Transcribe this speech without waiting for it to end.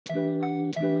Hey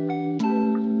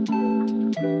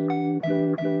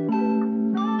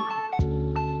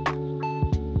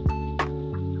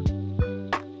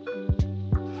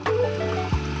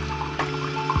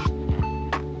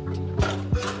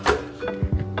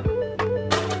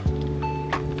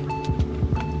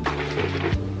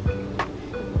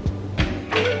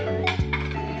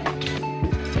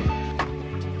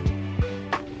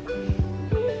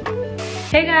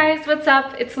guys, what's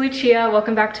up? It's Lucia.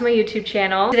 Welcome back to my YouTube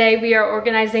channel. Today we are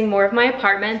organizing more of my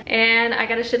apartment and I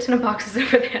got a shit ton of boxes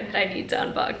over there that I need to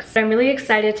unbox. I'm really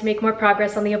excited to make more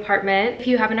progress on the apartment. If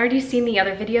you haven't already seen the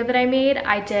other video that I made,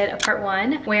 I did a part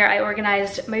 1 where I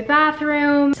organized my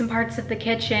bathroom, some parts of the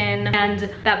kitchen,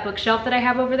 and that bookshelf that I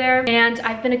have over there. And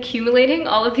I've been accumulating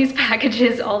all of these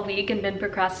packages all week and been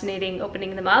procrastinating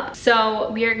opening them up. So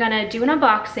we are gonna do an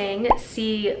unboxing,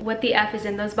 see what the F is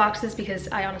in those boxes because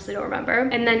I honestly don't remember.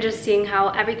 And then just seeing how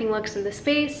everything looks in the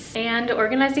space and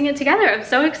organizing it together. I'm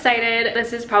so excited.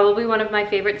 This is probably one of my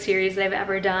favorite series that I've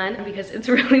ever done because it's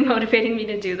really motivating me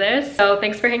to do this. So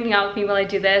thanks for hanging out with me while I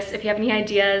do this. If you have any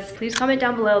ideas, please comment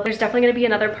down below. There's definitely gonna be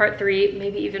another part 3,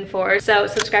 maybe even 4. So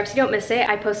subscribe so you don't miss it.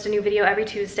 I post a new video every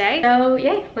Tuesday. So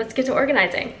yay, let's get to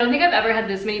organizing. I don't think I've ever had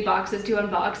this many boxes to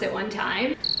unbox at one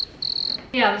time.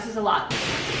 Yeah, this is a lot.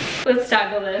 Let's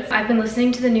tackle this. I've been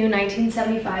listening to the new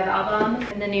 1975 album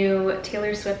and the new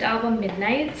Taylor Swift album,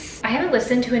 Midnights. I haven't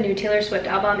listened to a new Taylor Swift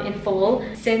album in full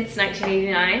since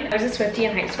 1989. I was a Swiftie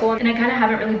in high school and I kind of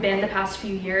haven't really been the past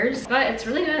few years, but it's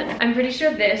really good. I'm pretty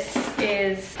sure this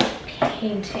is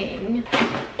painting.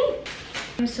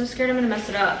 I'm so scared I'm gonna mess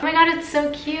it up. Oh my god, it's so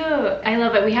cute. I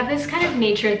love it. We have this kind of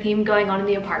nature theme going on in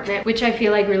the apartment, which I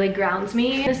feel like really grounds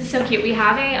me. This is so cute. We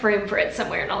have a frame for it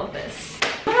somewhere in all of this.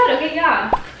 Oh my god, okay,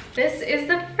 yeah. This is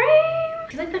the frame. I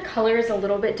feel like the color is a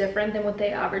little bit different than what they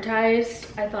advertised.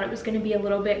 I thought it was gonna be a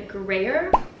little bit grayer.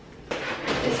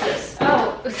 What is this?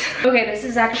 Oh, okay, this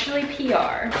is actually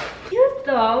PR. Cute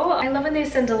though. I love when they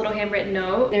send a little handwritten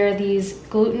note. There are these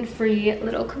gluten-free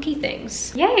little cookie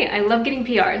things. Yay, I love getting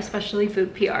PR, especially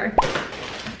food PR.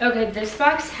 Okay, this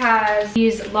box has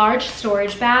these large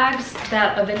storage bags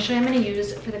that eventually I'm gonna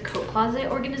use for the coat closet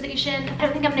organization. I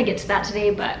don't think I'm gonna get to that today,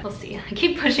 but we'll see. I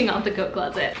keep pushing off the coat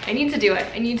closet. I need to do it,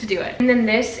 I need to do it. And then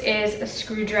this is a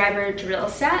screwdriver drill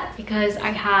set because I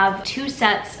have 2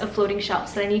 sets of floating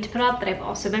shelves that I need to put up that I've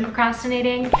also been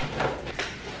procrastinating.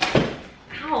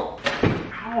 Ow,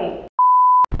 ow.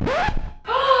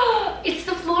 It's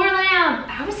the floor lamp.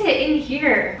 How is it in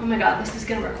here? Oh my god, this is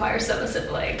gonna require some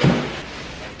assembling.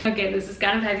 Okay, this is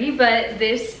kind of heavy, but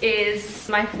this is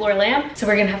my floor lamp. So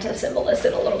we're gonna have to assemble this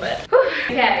in a little bit. Whew.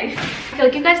 Okay, I feel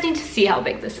like you guys need to see how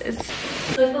big this is.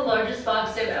 It's like the largest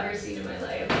box I've ever seen in my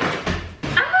life.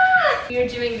 Ah! We're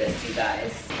doing this, you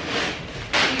guys.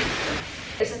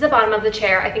 This is the bottom of the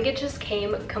chair. I think it just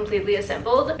came completely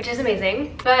assembled, which is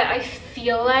amazing. But I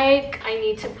feel like I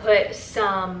need to put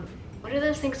some, what are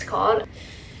those things called?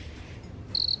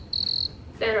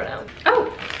 I don't know.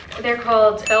 Oh! They're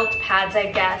called felt pads,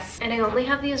 I guess. And I only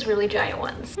have these really giant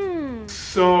ones.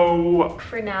 So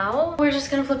for now, we're just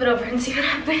gonna flip it over and see what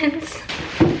happens.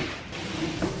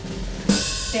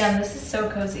 Damn, this is so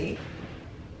cozy.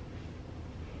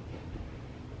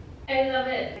 I love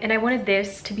it. And I wanted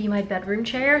this to be my bedroom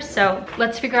chair, so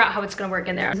let's figure out how it's gonna work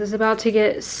in there. This is about to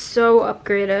get so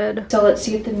upgraded. So let's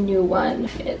see if the new one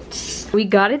fits. We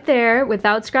got it there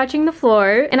without scratching the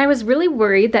floor, and I was really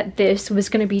worried that this was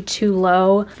gonna be too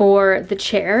low for the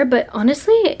chair, but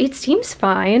honestly, it seems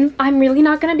fine. I'm really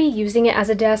not gonna be using it as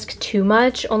a desk too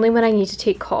much, only when I need to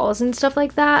take calls and stuff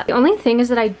like that. The only thing is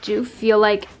that I do feel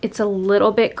like it's a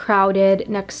little bit crowded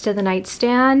next to the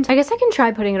nightstand. I guess I can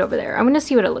try putting it over there. I'm gonna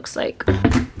see what it looks like.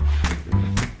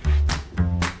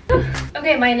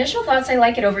 Okay, my initial thoughts, I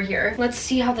like it over here. Let's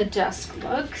see how the desk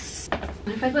looks.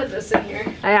 What if I put this in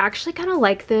here? I actually kind of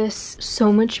like this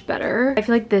so much better. I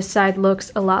feel like this side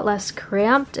looks a lot less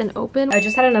cramped and open. I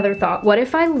just had another thought. What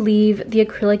if I leave the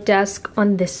acrylic desk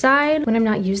on this side when I'm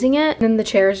not using it, and then the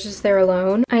chair is just there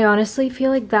alone? I honestly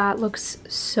feel like that looks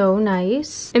so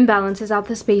nice and balances out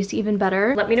the space even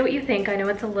better. Let me know what you think. I know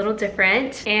it's a little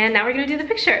different. And now we're gonna do the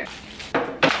picture.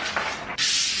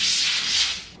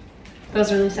 That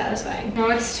was really satisfying. Now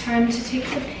it's time to take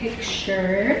the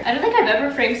picture. I don't think I've ever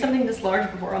framed something this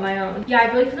large before on my own. Yeah, I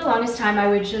feel like for the longest time I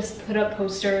would just put up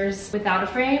posters without a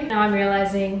frame. Now I'm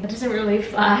realizing that doesn't really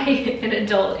fly in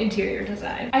adult interior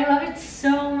design. I love it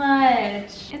so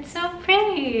much. It's so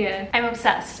pretty. I'm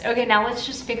obsessed. Okay, now let's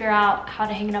just figure out how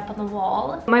to hang it up on the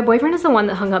wall. My boyfriend is the one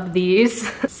that hung up these,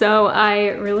 so I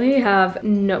really have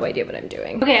no idea what I'm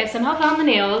doing. Okay, I somehow found the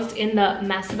nails in the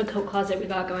mess of a coat closet we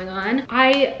got going on.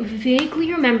 I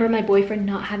vaguely remember my boyfriend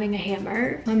not having a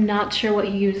hammer. I'm not sure what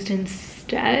he used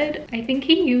instead. I think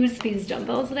he used these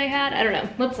dumbbells that I had. I don't know.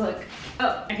 Let's look.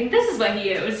 Oh, I think this is what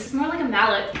he used. It's more like a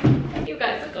mallet. You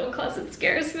guys, the coat closet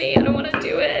scares me. I don't want to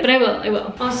do it, but I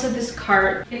will. Also, this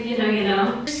cart, if you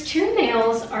know. There's two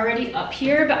nails already up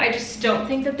here, but I just don't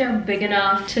think that they're big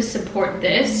enough to support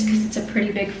this because it's a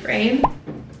pretty big frame.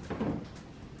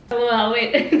 Well,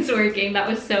 wait, it's working. That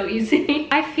was so easy.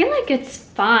 I feel like it's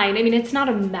fine. I mean, it's not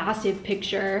a massive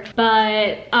picture,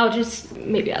 but I'll just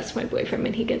maybe ask my boyfriend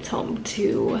when he gets home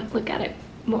to look at it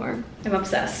more. I'm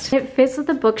obsessed. It fits with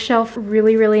the bookshelf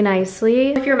really, really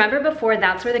nicely. If you remember before,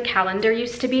 that's where the calendar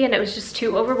used to be, and it was just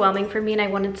too overwhelming for me, and I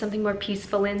wanted something more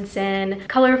peaceful and zen,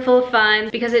 colorful, fun,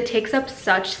 because it takes up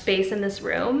such space in this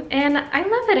room, and I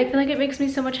love it. I feel like it makes me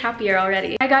so much happier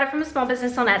already. I got it from a small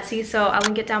business on Etsy, so I'll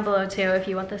link it down below too if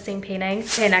you want the same painting.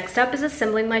 Okay, next up is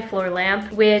assembling my floor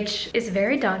lamp, which is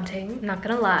very daunting, I'm not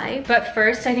gonna lie. But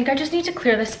first, I think I just need to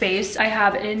clear the space. I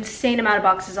have an insane amount of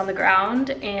boxes on the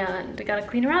ground, and I gotta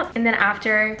clean her up. And then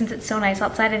after, since it's so nice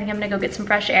outside, I think I'm gonna go get some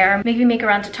fresh air, maybe make a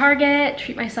run to Target,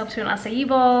 treat myself to an acai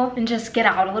bowl, and just get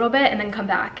out a little bit and then come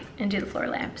back and do the floor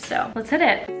lamp. So let's hit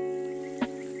it.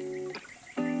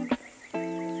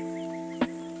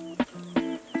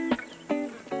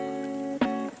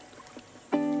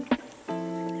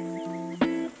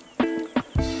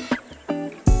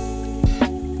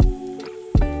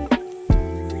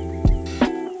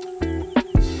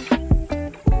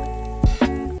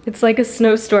 It's like a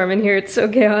snowstorm in here, it's so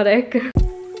chaotic.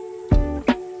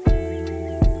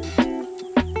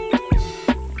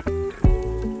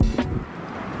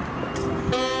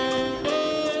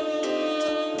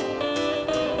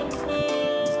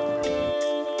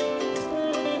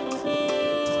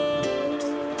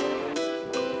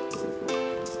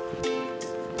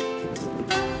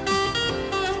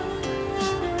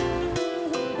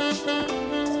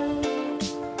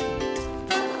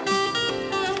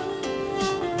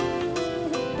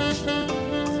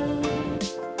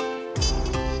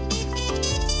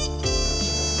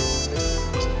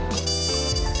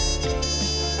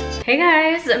 Hey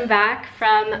guys, I'm back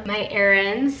from my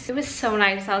errands. It was so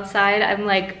nice outside. I'm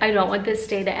like, I don't want this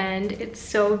day to end. It's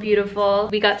so beautiful.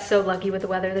 We got so lucky with the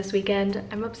weather this weekend.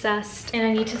 I'm obsessed. And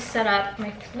I need to set up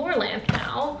my floor lamp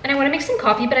now. And I want to make some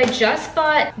coffee, but I just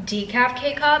bought decaf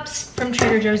K-cups from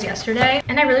Trader Joe's yesterday.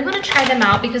 And I really want to try them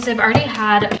out because I've already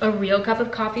had a real cup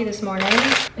of coffee this morning.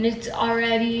 And it's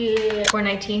already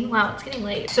 4:19. Wow, it's getting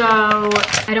late. So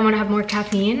I don't want to have more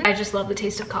caffeine. I just love the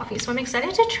taste of coffee. So I'm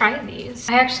excited to try these.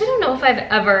 I actually don't know if I've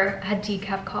ever had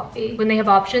decaf coffee. When they have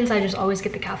options, I just always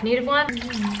get the caffeinated one.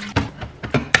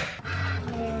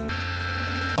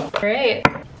 Great.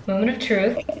 Moment of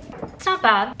truth. It's not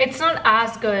bad. It's not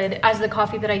as good as the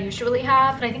coffee that I usually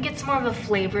have, but I think it's more of a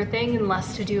flavor thing and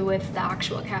less to do with the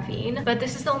actual caffeine. But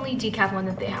this is the only decaf one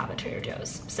that they have at Trader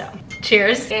Joe's. So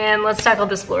cheers, and let's tackle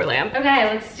this floor lamp. Okay,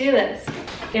 let's do this.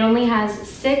 It only has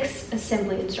 6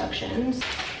 assembly instructions.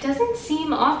 Doesn't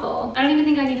seem awful. I don't even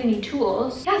think I need any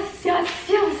tools. Yes, yes,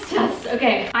 yes, yes.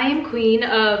 Okay, I am queen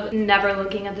of never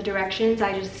looking at the directions.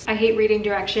 I hate reading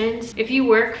directions. If you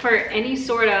work for any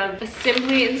sort of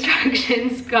assembly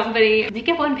instructions company, make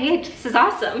it one page. This is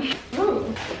awesome.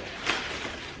 Ooh.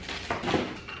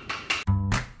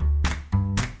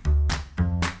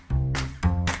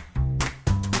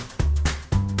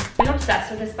 I'm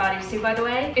obsessed with this bodysuit, by the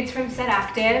way. It's from Set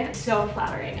Active. So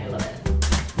flattering. I love it.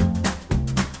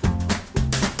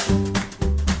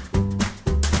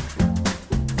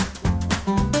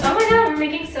 Oh my god, we're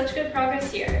making such good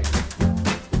progress here.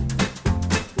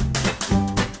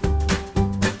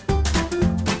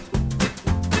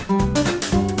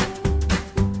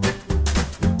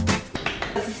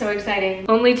 So exciting.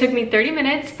 Only took me 30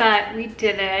 minutes, but we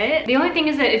did it. The only thing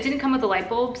is that it didn't come with a light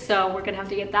bulb, so we're gonna have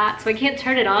to get that. So I can't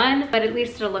turn it on, but at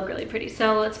least it'll look really pretty.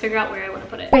 So let's figure out where I want to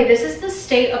put it. Okay, this is the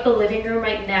state of the living room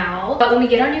right now. But when we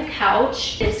get our new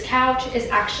couch, this couch is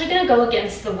actually gonna go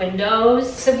against the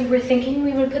windows. So we were thinking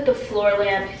we would put the floor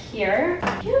lamp here.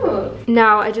 Cute.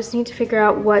 Now I just need to figure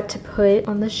out what to put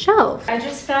on the shelf. I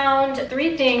just found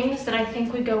 3 things that I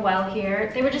think would go well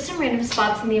here. They were just in random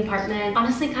spots in the apartment.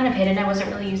 Honestly, kind of hidden. I wasn't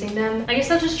really using them. I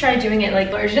guess I'll just try doing it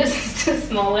like largest to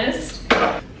smallest.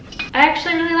 I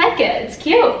actually really like like it. It's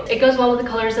cute. It goes well with the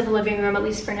colors of the living room, at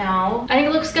least for now. I think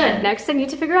it looks good. Next, I need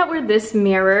to figure out where this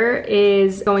mirror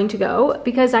is going to go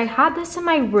because I had this in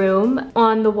my room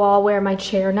on the wall where my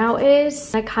chair now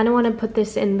is. I kind of want to put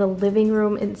this in the living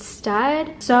room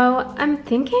instead. So I'm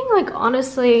thinking, like,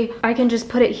 honestly, I can just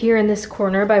put it here in this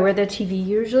corner by where the TV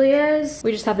usually is.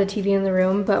 We just have the TV in the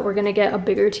room, but we're gonna get a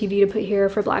bigger TV to put here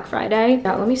for Black Friday.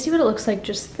 Now, let me see what it looks like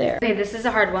just there. Okay, this is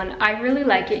a hard one. I really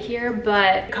like it here,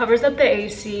 but it covers up the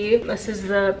AC. This is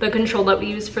the control that we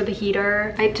use for the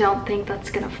heater. I don't think that's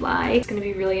gonna fly. It's gonna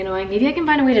be really annoying. Maybe I can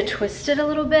find a way to twist it a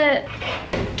little bit.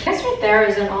 I guess right there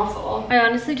isn't awful. I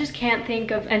honestly just can't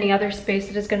think of any other space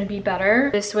that is gonna be better.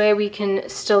 This way we can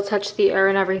still touch the air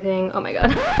and everything. Oh my God.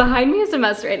 Behind me is a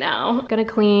mess right now. I'm gonna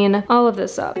clean all of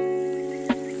this up.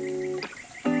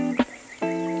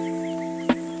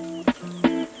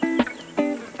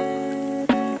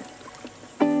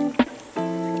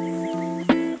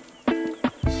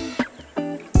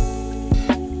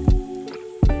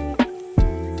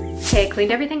 Okay,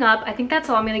 cleaned everything up. I think that's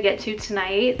all I'm gonna get to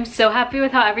tonight. I'm so happy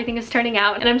with how everything is turning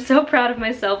out, and I'm so proud of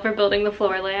myself for building the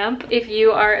floor lamp. If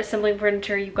you are assembling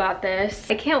furniture, you got this.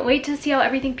 I can't wait to see how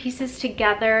everything pieces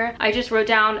together. I just wrote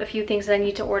down a few things that I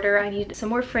need to order. I need some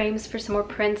more frames for some more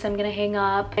prints I'm gonna hang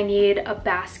up. I need a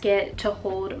basket to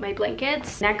hold my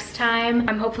blankets. Next time,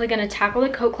 I'm hopefully gonna tackle the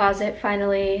coat closet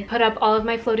finally, put up all of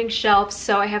my floating shelves.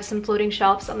 So I have some floating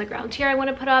shelves on the ground here I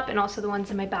wanna put up, and also the ones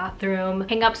in my bathroom.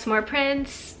 Hang up some more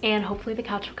prints, and hopefully the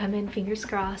couch will come in, fingers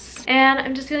crossed. And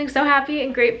I'm just feeling so happy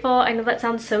and grateful. I know that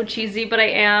sounds so cheesy, but I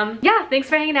am. Yeah, thanks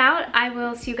for hanging out. I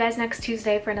will see you guys next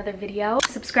Tuesday for another video.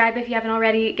 Subscribe if you haven't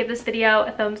already. Give this video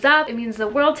a thumbs up. It means the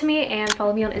world to me. And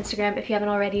follow me on Instagram if you haven't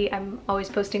already. I'm always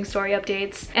posting story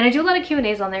updates. And I do a lot of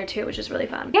Q&As on there too, which is really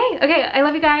fun. Yay! Okay, I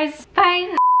love you guys.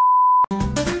 Bye!